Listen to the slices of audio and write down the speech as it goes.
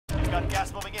Got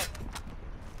gas moving in.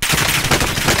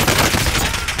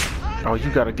 Oh,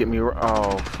 you gotta get me.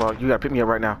 Oh, fuck. You gotta pick me up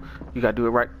right now. You gotta do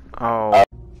it right. Oh.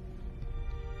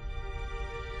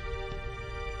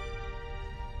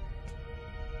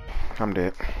 I'm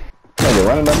dead. Nigga,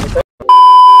 running up the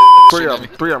Three of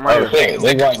them right here.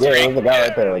 They got there's a guy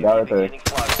right there.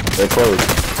 They're close.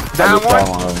 Down one.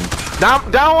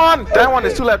 Down one. Down one.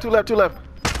 There's two left. Wait.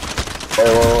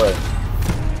 Alright.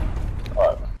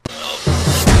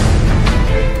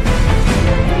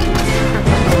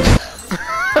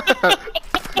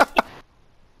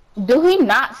 Do he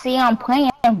not see I'm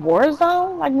playing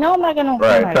Warzone? Like, no, I'm not gonna.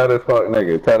 Right, tell that fuck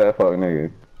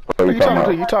nigga. What Who you talking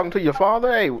to? You talking to your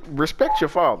father? Hey, respect your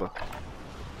father.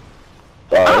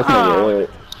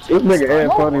 This nigga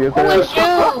ain't funny as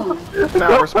hell.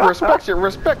 Nah, respect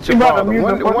your father.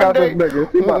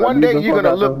 One day you're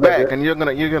gonna look back and you're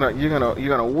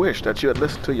gonna wish that you had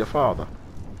listened to your father.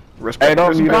 Respect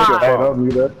your father. Hey, don't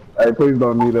mute us. Hey, please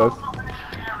don't mute us.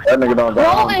 That nigga don't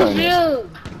got homecoming.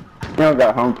 He don't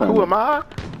got homecoming. Who am I?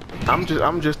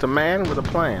 I'm just a man with a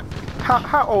plan.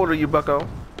 How old are you, Bucko?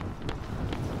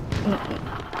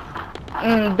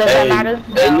 Does that matter?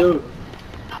 No.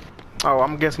 Oh,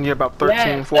 I'm guessing you're about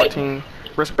 13, 14.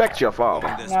 Respect your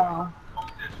father. No.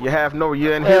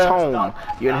 You're in his home.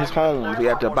 You're in his home. You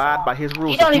have to abide by his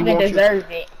rules. You don't even deserve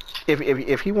it.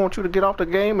 If he wants you to get off the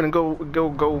game and go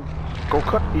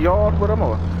cut the yard with him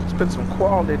or spend some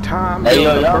quality time. Hey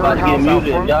yo, y'all about to get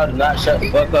muted. Y'all do not shut the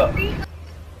fuck up. Wait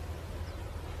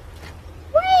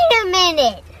a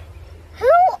minute. Who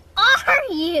are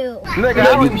you? Nigga, I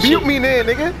don't mute me then,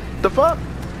 nigga. The fuck?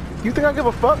 You think I give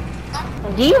a fuck?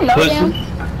 Do you know him?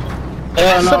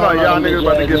 Some of y'all niggas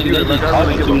about to get muted like I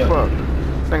really give a fuck.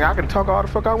 Nigga, I can talk all the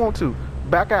fuck I want to.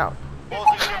 Back out.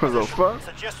 What the fuck?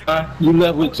 You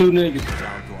left with two niggas.